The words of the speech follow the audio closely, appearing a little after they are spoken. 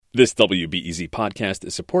This WBEZ podcast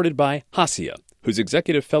is supported by Hacia, whose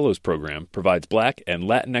Executive Fellows Program provides Black and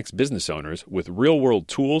Latinx business owners with real-world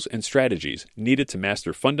tools and strategies needed to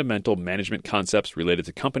master fundamental management concepts related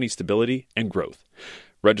to company stability and growth.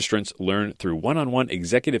 Registrants learn through one-on-one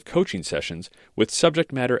executive coaching sessions with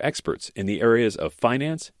subject matter experts in the areas of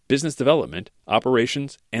finance, business development,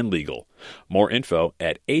 operations, and legal. More info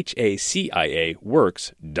at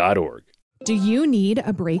haciaworks.org. Do you need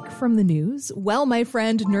a break from the news? Well, my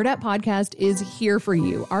friend, Nerdette Podcast is here for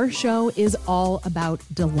you. Our show is all about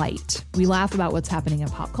delight. We laugh about what's happening in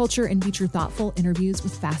pop culture and feature thoughtful interviews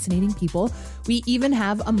with fascinating people. We even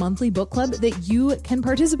have a monthly book club that you can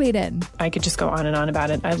participate in. I could just go on and on about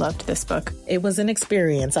it. I loved this book. It was an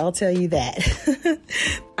experience, I'll tell you that.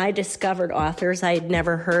 I discovered authors I had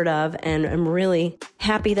never heard of, and I'm really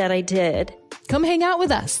happy that I did. Come hang out with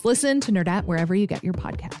us. Listen to Nerdette wherever you get your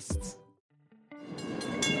podcasts.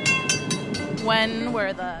 When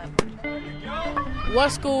were the...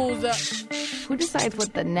 What schools... Who decides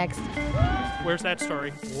what the next... Where's that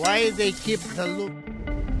story? Why they keep the loop?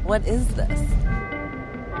 What is this?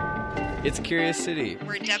 It's Curious City,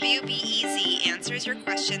 where WBEZ answers your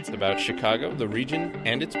questions about Chicago, the region,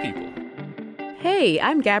 and its people. Hey,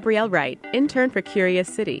 I'm Gabrielle Wright, intern for Curious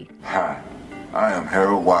City. Hi, I am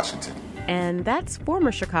Harold Washington. And that's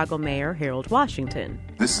former Chicago Mayor Harold Washington.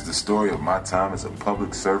 This is the story of my time as a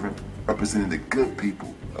public servant representing the good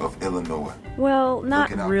people of Illinois. Well, not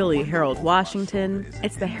really Harold Washington.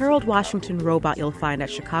 It's the Harold Washington robot you'll find at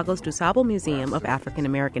Chicago's DuSable Museum of African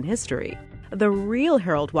American History. The real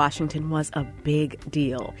Harold Washington was a big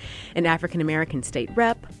deal. An African American state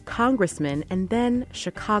rep, congressman, and then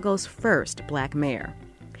Chicago's first black mayor.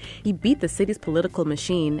 He beat the city's political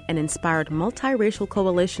machine and inspired multiracial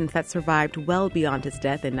coalitions that survived well beyond his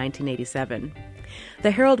death in 1987.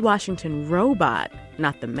 The Harold Washington robot,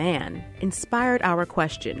 not the man, inspired our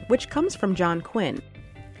question, which comes from John Quinn.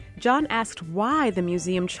 John asked why the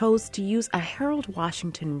museum chose to use a Harold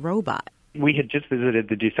Washington robot. We had just visited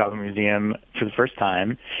the DuSable Museum for the first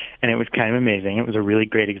time, and it was kind of amazing. It was a really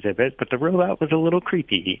great exhibit, but the robot was a little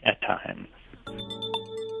creepy at times.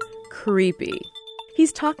 Creepy.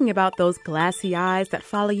 He's talking about those glassy eyes that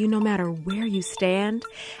follow you no matter where you stand,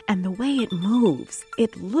 and the way it moves.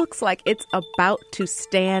 It looks like it's about to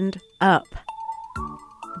stand up.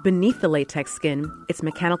 Beneath the latex skin, its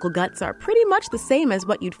mechanical guts are pretty much the same as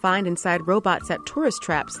what you'd find inside robots at tourist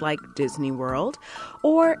traps like Disney World,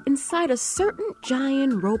 or inside a certain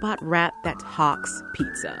giant robot rat that hawks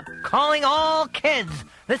pizza. Calling all kids!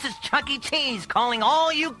 This is Chuck E. Cheese calling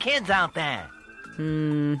all you kids out there!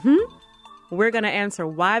 Mm-hmm. We're going to answer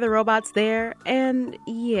why the robot's there and,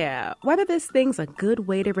 yeah, whether this thing's a good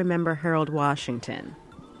way to remember Harold Washington.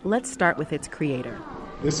 Let's start with its creator.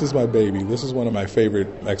 This is my baby. This is one of my favorite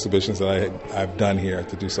exhibitions that I've done here at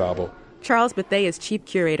the DuSable. Charles Bethea is chief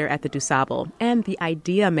curator at the DuSable and the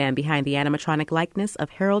idea man behind the animatronic likeness of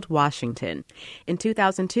Harold Washington. In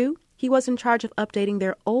 2002, he was in charge of updating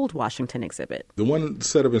their old Washington exhibit. The one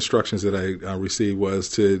set of instructions that I received was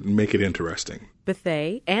to make it interesting.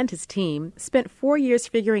 Bethea and his team spent 4 years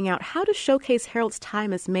figuring out how to showcase Harold's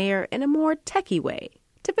time as mayor in a more techie way,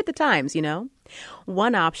 to fit the times, you know.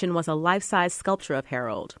 One option was a life-size sculpture of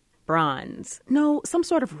Harold. Bronze. No, some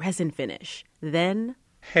sort of resin finish. Then...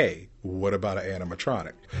 Hey, what about an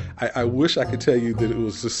animatronic? I wish I could tell you that it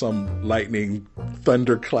was just some lightning,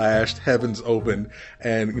 thunder clashed, heavens opened,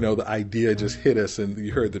 and, the idea just hit us and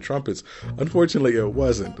you heard the trumpets. Unfortunately, it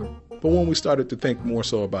wasn't. But when we started to think more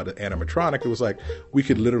so about an animatronic, it was like we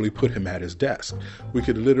could literally put him at his desk. We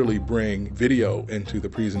could literally bring video into the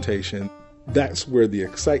presentation. That's where the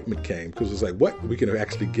excitement came, because it was like, what? We can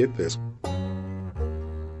actually get this.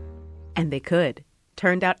 And they could.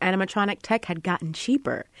 Turned out animatronic tech had gotten cheap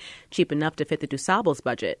enough to fit the DuSable's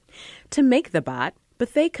budget. To make the bot,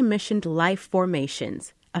 Bethea commissioned Life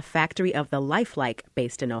Formations, a factory of the Lifelike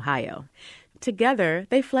based in Ohio. Together,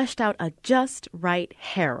 they fleshed out a just right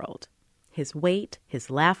Harold. His weight, his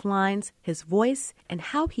laugh lines, his voice, and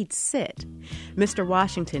how he'd sit. Mr.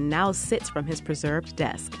 Washington now sits from his preserved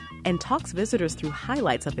desk and talks visitors through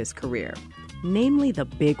highlights of his career, namely the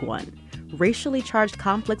big one. Racially charged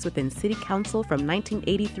conflicts within city council from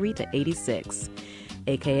 1983 to 86,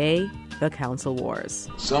 a.k.a. the Council Wars.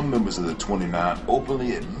 Some members of the 29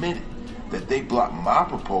 openly admitted that they blocked my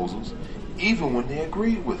proposals even when they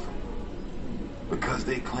agreed with them, because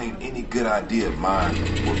they claimed any good idea of mine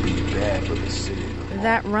would be bad for the city.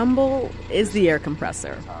 That rumble is the air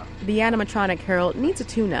compressor. The animatronic Harold needs a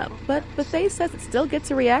tune-up, but Bethea says it still gets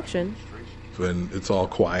a reaction. And it's all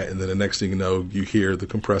quiet, and then the next thing you know, you hear the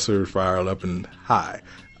compressor fire up and, hi,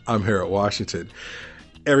 I'm Harold Washington.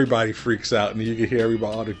 everybody freaks out, and you can hear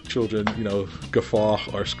all the children, guffaw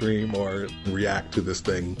or scream or react to this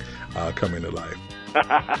thing coming to life.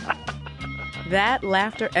 That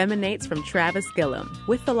laughter emanates from Travis Gillum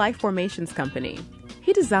with the Life Formations Company.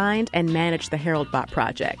 He designed and managed the HeraldBot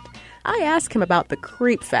project. I asked him about the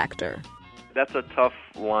creep factor. That's a tough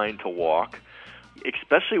line to walk,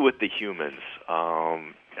 especially with the humans.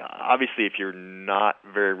 Obviously, if you're not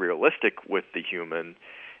very realistic with the human,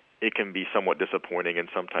 it can be somewhat disappointing and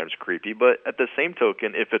sometimes creepy. But at the same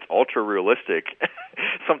token, if it's ultra-realistic,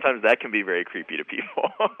 sometimes that can be very creepy to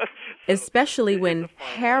people. Especially when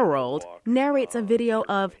Harold narrates a video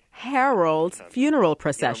of Harold's funeral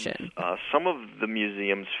procession. Some of the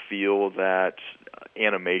museums feel that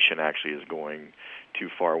animation actually is going too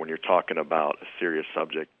far when you're talking about a serious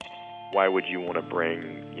subject. Why would you want to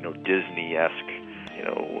bring, Disney-esque,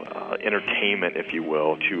 entertainment, if you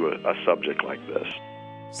will, to a subject like this?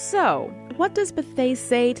 So, what does Bethea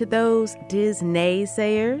say to those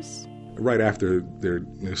Disney-sayers? Right after they're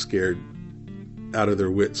scared out of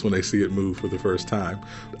their wits when they see it move for the first time,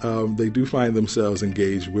 they do find themselves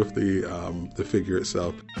engaged with the figure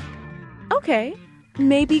itself. Okay,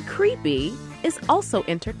 maybe creepy is also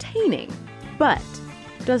entertaining, but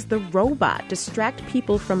does the robot distract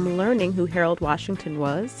people from learning who Harold Washington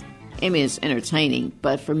was? I mean, it's entertaining,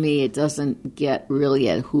 but for me, it doesn't get really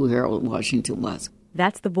at who Harold Washington was.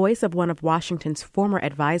 That's the voice of one of Washington's former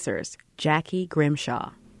advisors, Jackie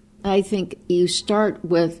Grimshaw. I think you start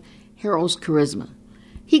with Harold's charisma.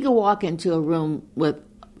 He could walk into a room with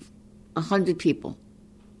 100 people,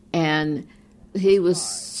 and he was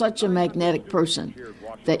such a magnetic person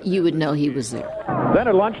that you would know he was there. Then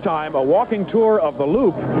at lunchtime, a walking tour of the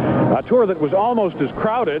Loop, a tour that was almost as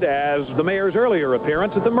crowded as the mayor's earlier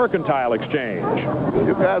appearance at the Mercantile Exchange.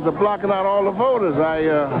 You guys are blocking out all the voters.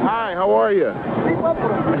 Hi, how are you? I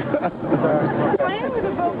am going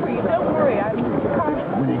to vote for you. Don't worry.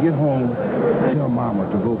 When you get home, tell Mama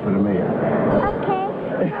to vote for the mayor. Okay.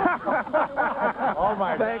 Oh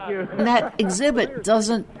my! Thank you. And that exhibit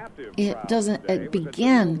doesn't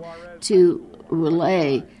begin to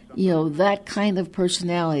relay, that kind of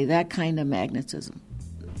personality, that kind of magnetism,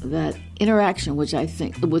 that interaction, which I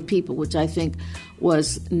think with people, which I think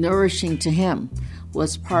was nourishing to him,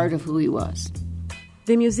 was part of who he was.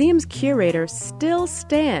 The museum's curator still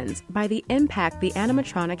stands by the impact the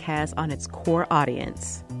animatronic has on its core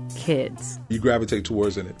audience, kids. You gravitate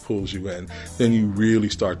towards it and it pulls you in. Then you really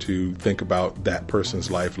start to think about that person's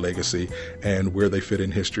life legacy and where they fit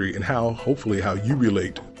in history and hopefully how you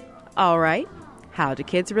relate. All right. How do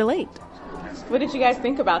kids relate? What did you guys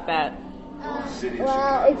think about that?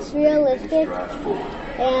 Well, it's realistic,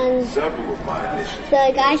 and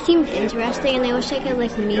the guy seemed interesting, and I wish I could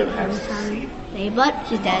meet him someday, but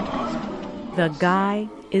he's dead. The guy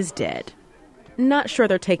is dead. Not sure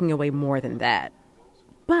they're taking away more than that.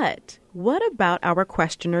 But what about our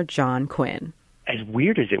questioner, John Quinn? As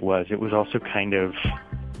weird as it was also kind of,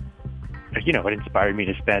 it inspired me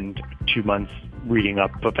to spend 2 months reading up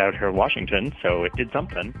about Harold Washington, so it did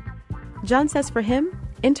something. John says for him,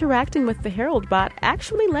 interacting with the HeraldBot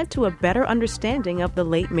actually led to a better understanding of the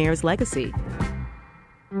late mayor's legacy.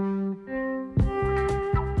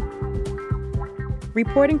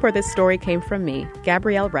 Reporting for this story came from me,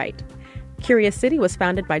 Gabrielle Wright. Curious City was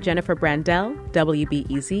founded by Jennifer Brandel,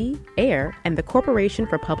 WBEZ, AIR, and the Corporation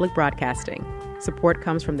for Public Broadcasting. Support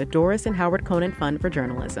comes from the Doris and Howard Conant Fund for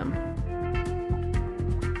Journalism.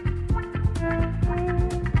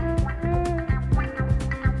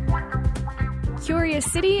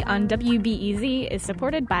 Curious City on WBEZ is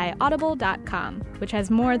supported by Audible.com, which has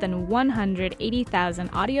more than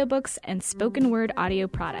 180,000 audiobooks and spoken word audio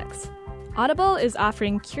products. Audible is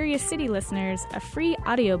offering Curious City listeners a free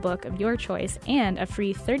audiobook of your choice and a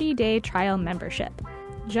free 30-day trial membership.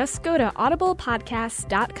 Just go to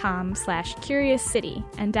audiblepodcast.com/CuriousCity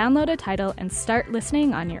and download a title and start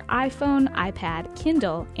listening on your iPhone, iPad,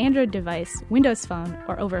 Kindle, Android device, Windows Phone,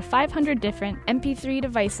 or over 500 different MP3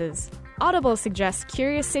 devices. Audible suggests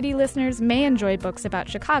Curious City listeners may enjoy books about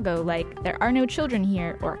Chicago like There Are No Children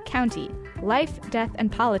Here or County, Life, Death,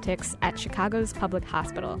 and Politics at Chicago's Public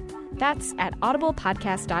Hospital. That's at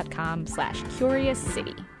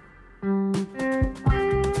audiblepodcast.com/CuriousCity.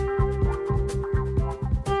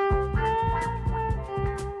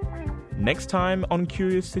 Next time on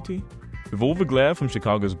Curious City, with all the glare from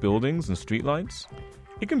Chicago's buildings and streetlights,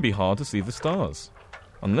 it can be hard to see the stars.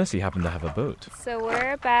 Unless you happen to have a boat. So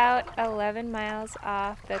we're about 11 miles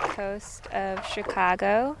off the coast of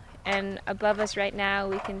Chicago, and above us right now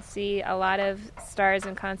we can see a lot of stars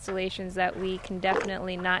and constellations that we can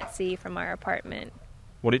definitely not see from our apartment.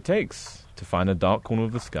 What it takes to find a dark corner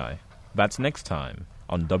of the sky. That's next time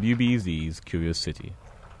on WBEZ's Curious City.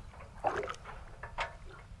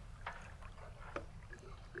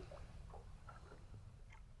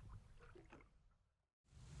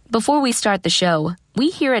 Before we start the show, we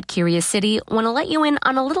here at Curious City want to let you in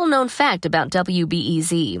on a little-known fact about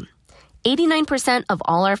WBEZ. 89% of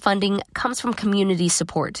all our funding comes from community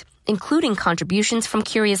support, including contributions from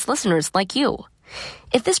curious listeners like you.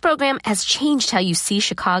 If this program has changed how you see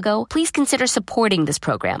Chicago, please consider supporting this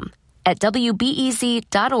program at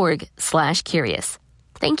wbez.org/curious.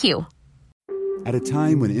 Thank you. At a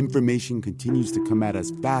time when information continues to come at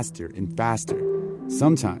us faster and faster,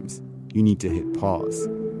 sometimes you need to hit pause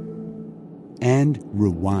and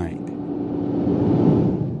rewind.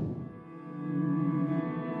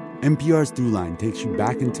 NPR's Throughline takes you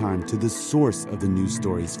back in time to the source of the news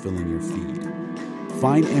stories filling your feed.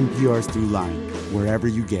 Find NPR's Throughline wherever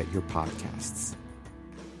you get your podcasts.